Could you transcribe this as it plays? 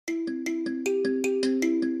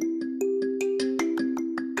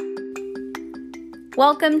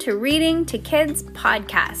Welcome to Reading to Kids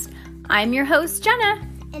podcast. I'm your host, Jenna.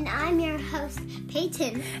 And I'm your host,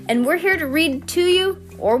 Peyton. And we're here to read to you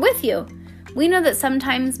or with you. We know that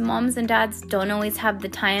sometimes moms and dads don't always have the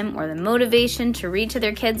time or the motivation to read to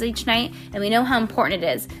their kids each night, and we know how important it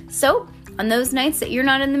is. So, on those nights that you're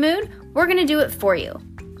not in the mood, we're going to do it for you.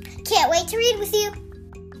 Can't wait to read with you.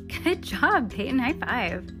 Good job, Peyton. High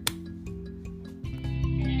five.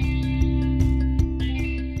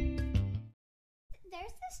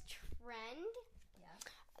 There's this trend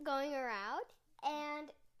going around, and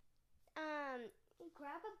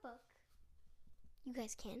grab a book. You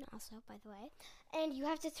guys can also, by the way. And you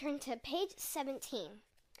have to turn to page 17.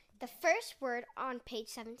 The first word on page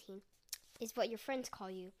 17 is what your friends call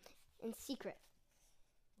you in secret.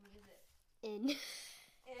 What is it? In.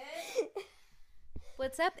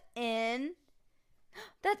 What's up, in?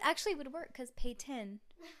 That actually would work because Peyton.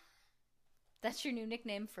 That's your new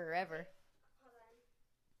nickname forever. Hold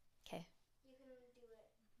on. Okay. You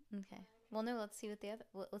can do it. Okay. Well, no. Let's see what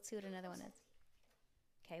let's see what another one is.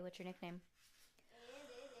 Okay. What's your nickname? And it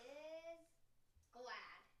is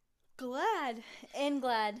Glad. Glad. In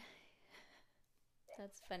glad.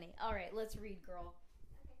 That's funny. All right. Let's read, girl.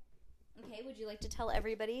 Okay. Would you like to tell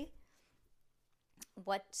everybody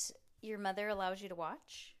what your mother allows you to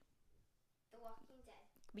watch? The Walking Dead.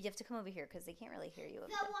 You have to come over here because they can't really hear you. The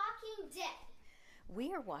Walking Dead.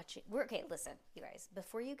 We are watching. Okay, listen, you guys.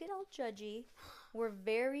 Before you get all judgy, we're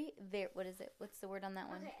very. What is it? What's the word on that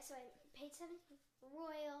one? Okay, so page 7,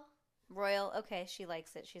 Royal. Okay, she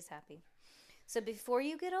likes it. She's happy. So before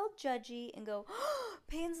you get all judgy and go, oh,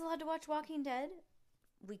 Payne's allowed to watch Walking Dead,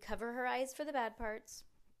 we cover her eyes for the bad parts.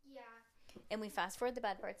 Yeah. And we fast forward the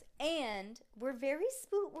bad parts. And we're a very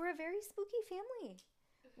spooky family.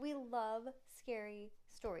 We love scary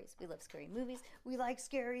stories. We love scary movies. We like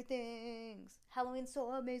scary things. Halloween's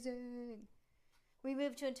so amazing. We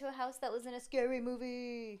moved into a house that was in a scary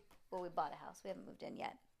movie. Well, we bought a house. We haven't moved in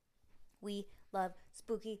yet. We love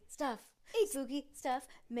spooky stuff. Spooky stuff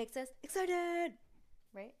makes us excited.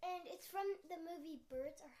 Right? And it's from the movie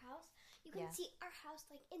Birds, Our House. You can see our house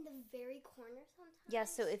like in the very corner sometimes. Yeah,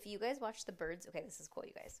 so if you guys watch the Birds, okay, this is cool,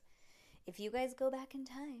 you guys. If you guys go back in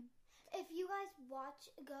time. If you guys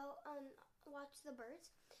watch the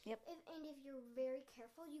Birds. Yep. And if you're very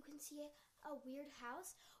careful, you can see a weird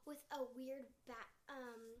house with a weird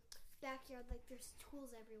backyard. Like there's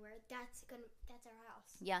tools everywhere. That's our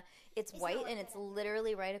house. Yeah, it's white and it's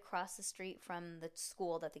literally right across the street from the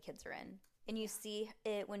school that the kids are in. And you see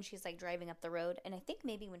it when she's like driving up the road, and I think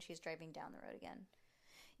maybe when she's driving down the road again.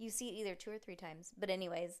 You see it either 2 or 3 times. But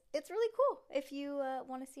anyways, it's really cool if you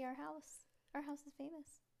want to see our house. Our house is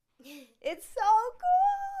famous. It's so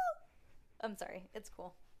cool. I'm sorry, it's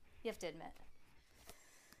cool. You have to admit.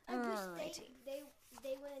 I wish they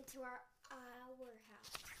went into our house.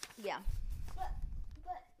 Yeah. But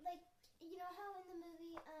like you know how in the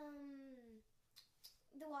movie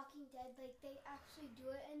The Walking Dead, like they actually do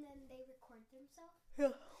it and then they record themselves?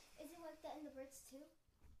 Yeah. Is it like that in the Birds too?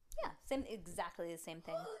 Yeah, exactly the same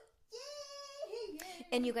thing.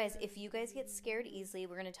 And you guys, if you guys get scared easily,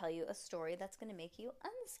 we're going to tell you a story that's going to make you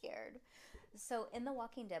unscared. So in The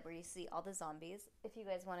Walking Dead, where you see all the zombies, if you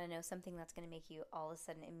guys want to know something that's going to make you all of a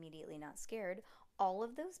sudden immediately not scared, all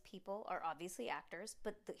of those people are obviously actors,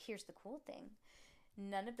 but here's the cool thing.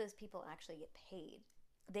 None of those people actually get paid.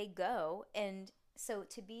 They go, and so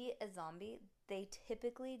to be a zombie, they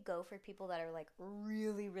typically go for people that are like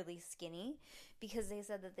really, really skinny, because they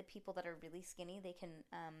said that the people that are really skinny, they can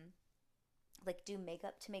like do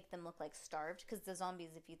makeup to make them look like starved, because the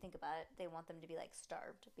zombies, if you think about it, they want them to be like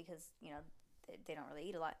starved because, you know, they don't really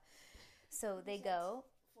eat a lot. So they go,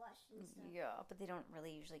 Flesh and stuff. yeah, but they don't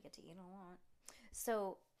really usually get to eat a lot.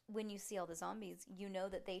 So when you see all the zombies, you know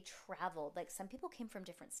that they traveled. Like some people came from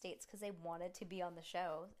different states because they wanted to be on the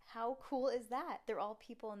show. How cool is that? They're all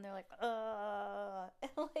people and they're like,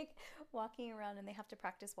 and like walking around, and they have to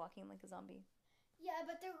practice walking like a zombie. Yeah,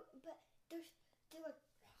 but they're like.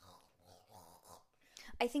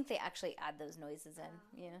 I think they actually add those noises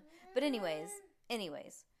in. Yeah. But anyways,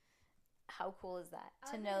 how cool is that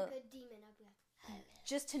to know? A good demon, I'd be like,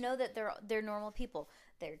 just to know that they're normal people.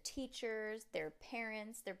 They're teachers, they're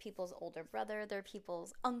parents, they're people's older brother, they're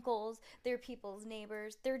people's uncles, they're people's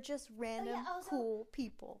neighbors. They're just random cool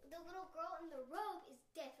people. The little girl in the robe is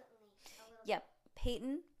definitely a little. Yep.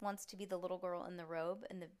 Peyton wants to be the little girl in the robe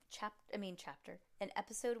in the chapter. An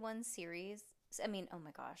episode 1 series. Oh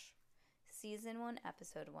my gosh. Season 1,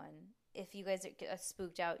 episode 1. If you guys are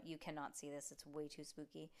spooked out, you cannot see this. It's way too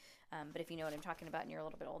spooky. But if you know what I'm talking about and you're a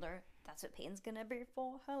little bit older, that's what Peyton's going to be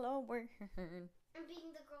for Halloween. And being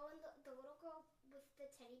the girl and the little girl with the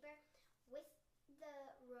teddy bear with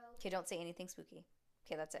the robe. Okay, don't say anything spooky.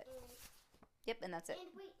 Okay, that's it. Yep, and that's it. And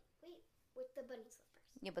wait, with the bunny slippers.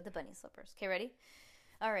 Yeah, but the bunny slippers. Okay, ready?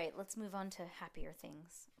 All right, let's move on to happier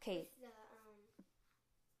things. Okay.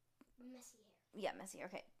 With the messy hair. Yeah, messy.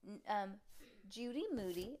 Okay. Judy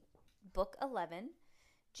Moody, Book 11.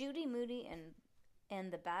 Judy Moody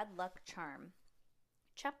and the Bad Luck Charm.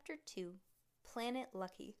 Chapter 2, Planet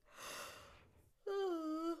Lucky.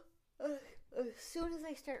 As soon as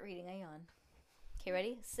I start reading, I yawn. Okay,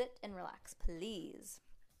 ready? Sit and relax, please.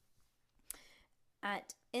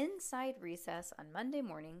 At inside recess on Monday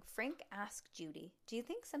morning, Frank asked Judy, "Do you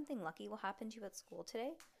think something lucky will happen to you at school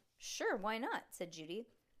today?" "Sure, why not?" said Judy.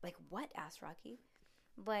 "Like what?" asked Rocky.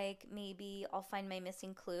 "Like maybe I'll find my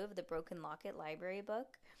missing clue of the Broken Locket library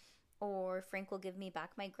book, or Frank will give me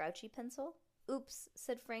back my grouchy pencil." "Oops,"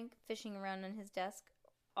 said Frank, fishing around on his desk.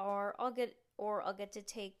 Or I'll get to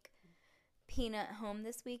take Peanut home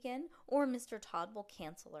this weekend, or Mr. Todd will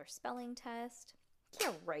cancel our spelling test."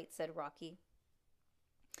 "Yeah, right," said Rocky.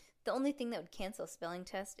 "The only thing that would cancel a spelling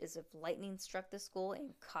test is if lightning struck the school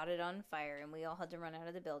and caught it on fire and we all had to run out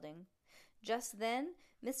of the building." Just then,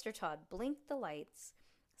 Mr. Todd blinked the lights.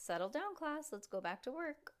 "Settle down, class. Let's go back to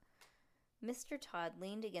work." Mr. Todd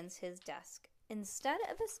leaned against his desk. "Instead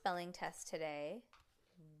of a spelling test today..."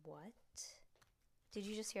 What? Did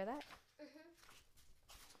you just hear that?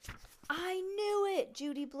 "I knew it,"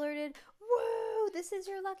 Judy blurted. "Whoa, this is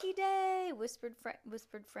your lucky day," whispered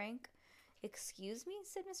Frank. "Excuse me,"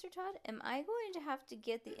 said Mr. Todd. "Am I going to have to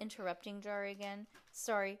get the interrupting jar again?"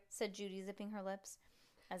 "Sorry," said Judy, zipping her lips.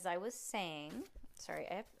 "As I was saying..." Sorry,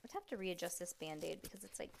 I have to readjust this Band-Aid because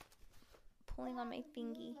it's like pulling on my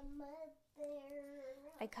fingy.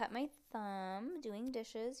 "I cut my thumb doing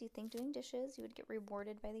dishes. You think doing dishes you would get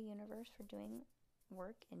rewarded by the universe for doing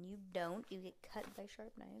work, and you don't. You get cut by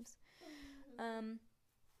sharp knives.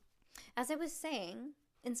 As I was saying,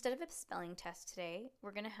 instead of a spelling test today,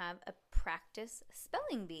 we're going to have a practice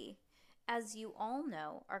spelling bee. As you all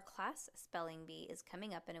know, our class spelling bee is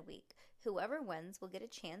coming up in a week. Whoever wins will get a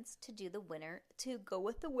chance to go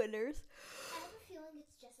with the winners." I have a feeling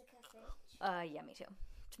it's Jessica Finch. Yeah, me too.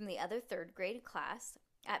 "From the other third grade class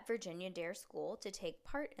at Virginia Dare School to take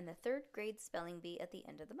part in the third grade spelling bee at the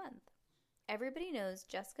end of the month. Everybody knows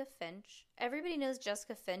Jessica Finch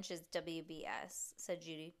is WBS," said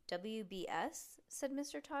Judy. "WBS?" said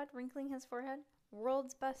Mr. Todd, wrinkling his forehead.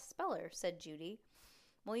 "World's best speller," said Judy.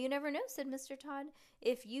 "Well, you never know," said Mr. Todd.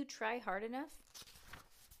 "If you try hard enough,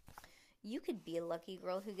 you could be a lucky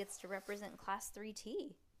girl who gets to represent Class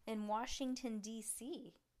 3T in Washington,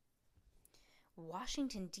 D.C.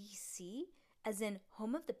 Washington, D.C.? As in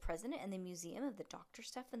home of the president and the museum of the doctor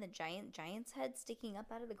stuff and the giant's head sticking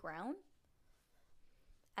up out of the ground?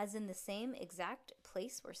 As in the same exact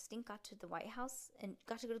place where Stink got to go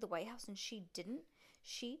to the White House and she didn't?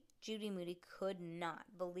 Judy Moody, could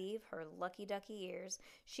not believe her lucky ducky ears.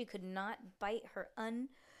 She could not bite her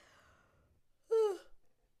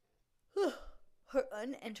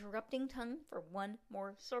uninterrupting tongue for one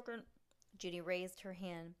more second. Judy raised her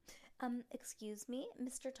hand. Excuse me,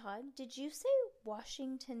 Mr. Todd, did you say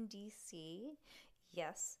Washington, D.C.?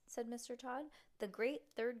 Yes, said Mr. Todd. The great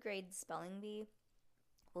third grade spelling bee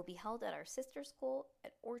will be held at our sister school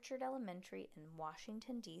at Orchard Elementary in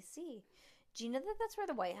Washington, D.C. Do you know that that's where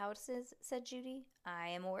the White House is? Said Judy. I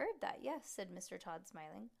am aware of that, yes, said Mr. Todd,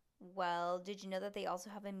 smiling. Well, did you know that they also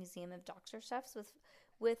have a museum of doctor stuffs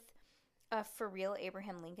with a for real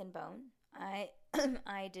Abraham Lincoln bone?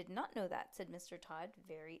 I did not know that, said Mr. Todd.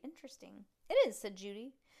 Very interesting. It is, said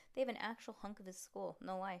Judy. They have an actual hunk of his school,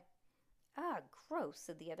 no lie. Ah, gross,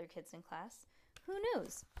 said the other kids in class. Who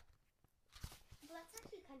knows? Well, that's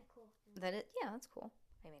actually kind of cool. Yeah, that's cool.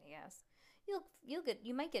 I mean, I guess.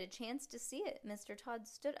 You might get a chance to see it. Mr. Todd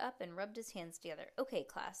stood up and rubbed his hands together. Okay,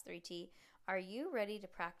 class 3T, are you ready to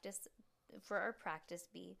practice for our practice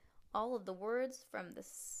bee? All of the words from the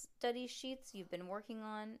study sheets you've been working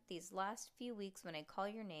on these last few weeks, when I call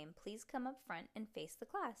your name, please come up front and face the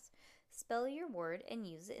class. Spell your word and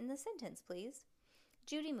use it in the sentence, please.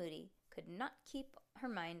 Judy Moody could not keep her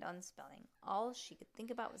mind on spelling. All she could think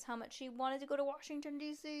about was how much she wanted to go to Washington,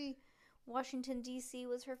 D.C. Washington, D.C.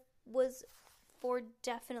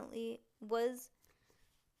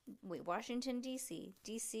 Washington, D.C.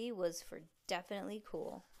 D.C. was for definitely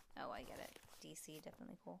cool. Oh, I get it. D.C.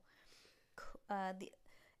 definitely cool.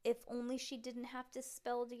 If only she didn't have to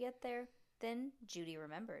spell to get there. Then Judy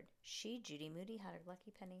remembered. Judy Moody, had her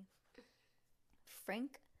lucky penny.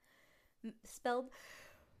 Frank spelled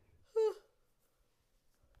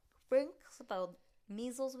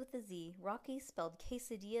measles with a Z. Rocky spelled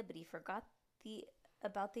quesadilla, but he forgot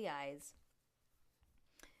about the I's.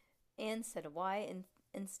 Anne said Y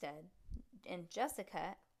instead. And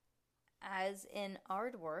Jessica, as in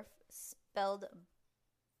Ardworth, spelled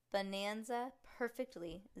bonanza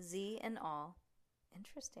perfectly, Z and all.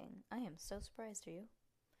 Interesting. I am so surprised. Are you?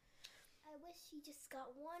 I wish she just got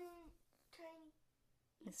one tiny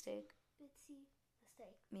Mistake. Bitsy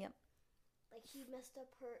mistake. Yep. Like she messed up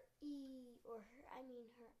her E or her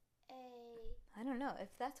A. I don't know if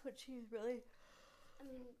that's what she's really.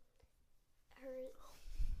 Her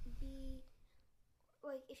B.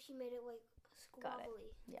 Like if she made it like squabbly. Got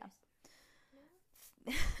it. Yeah.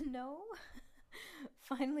 No? No.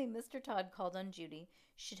 Finally, Mr. Todd called on Judy.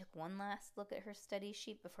 She took one last look at her study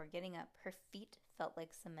sheet before getting up. Her feet felt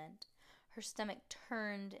like cement. Her stomach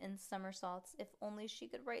turned in somersaults. If only she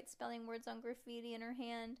could write spelling words on graffiti in her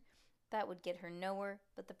hand. That would get her nowhere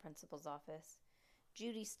but the principal's office.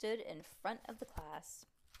 Judy stood in front of the class.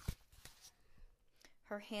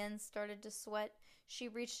 Her hands started to sweat. She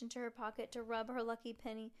reached into her pocket to rub her lucky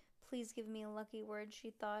penny. Please give me a lucky word,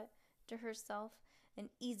 she thought to herself. An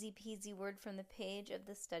easy-peasy word from the page of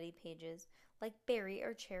the study pages, like berry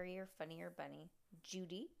or cherry or funny or bunny.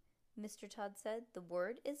 Judy, Mr. Todd said, the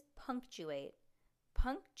word is punctuate.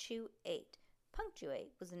 Punctuate.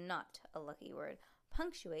 Punctuate was not a lucky word.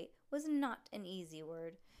 Punctuate was not an easy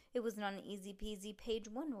word. It was not an easy-peasy page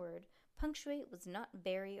one word. Punctuate was not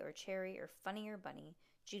berry or cherry or funny or bunny.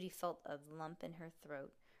 Judy felt a lump in her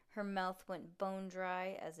throat. Her mouth went bone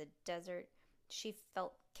dry as a desert. She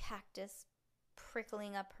felt cactus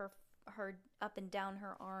prickling up her up and down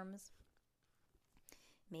her arms.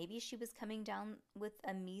 Maybe she was coming down with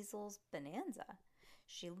a measles bonanza.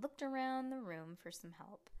 She looked around the room for some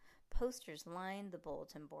help. Posters lined the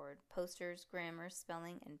bulletin board. Posters, grammar,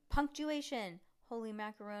 spelling, and punctuation. Holy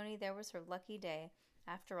macaroni, there was her lucky day.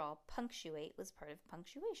 After all, punctuate was part of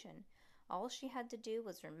punctuation. All she had to do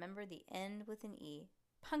was remember the end with an E.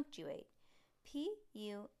 Punctuate.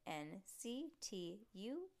 Punctuate.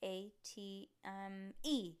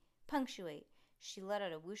 Punctuate. She let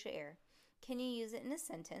out a whoosh of air. Can you use it in a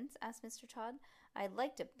sentence? Asked Mr. Todd. I'd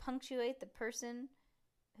like to punctuate the person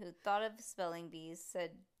who thought of spelling bees,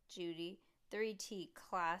 said Judy. 3T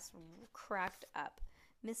class cracked up.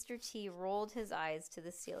 Mr. T rolled his eyes to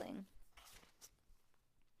the ceiling.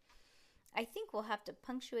 I think we will have to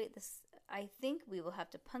punctuate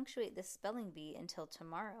this spelling bee until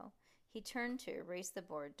tomorrow. He turned to erase the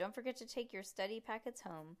board. Don't forget to take your study packets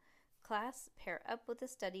home. Class, pair up with a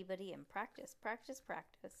study buddy and practice, practice,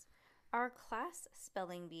 practice. Our class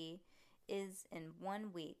spelling bee is in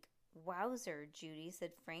 1 week. Wowzer, Judy,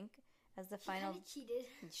 said Frank, as the final... She cheated.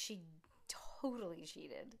 She totally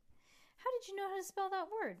cheated. How did you know how to spell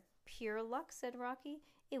that word? Pure luck, said Rocky.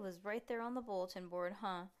 It was right there on the bulletin board,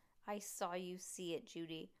 huh? I saw you see it,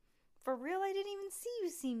 Judy. For real, I didn't even see you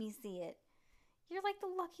see me see it. You're like the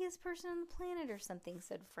luckiest person on the planet or something,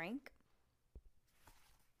 said Frank.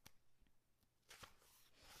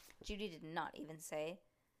 Judy did not even say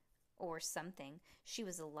or something. She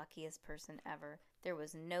was the luckiest person ever. There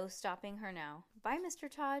was no stopping her now. Bye, Mr.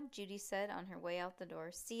 Todd, Judy said on her way out the door.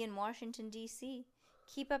 See you in Washington, D.C.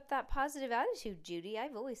 Keep up that positive attitude, Judy.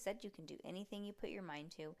 I've always said you can do anything you put your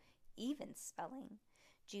mind to, even spelling.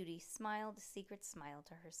 Judy smiled a secret smile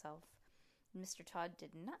to herself. Mr. Todd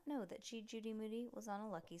did not know that she, Judy Moody, was on a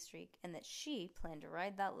lucky streak, and that she planned to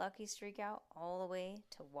ride that lucky streak out all the way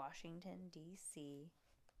to Washington, D.C.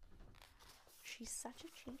 She's such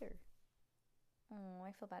a cheater. Oh,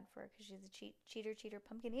 I feel bad for her because she's a cheater,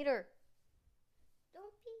 pumpkin eater.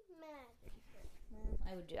 Don't be mad. Well,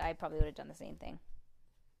 I probably would have done the same thing.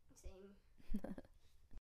 Same.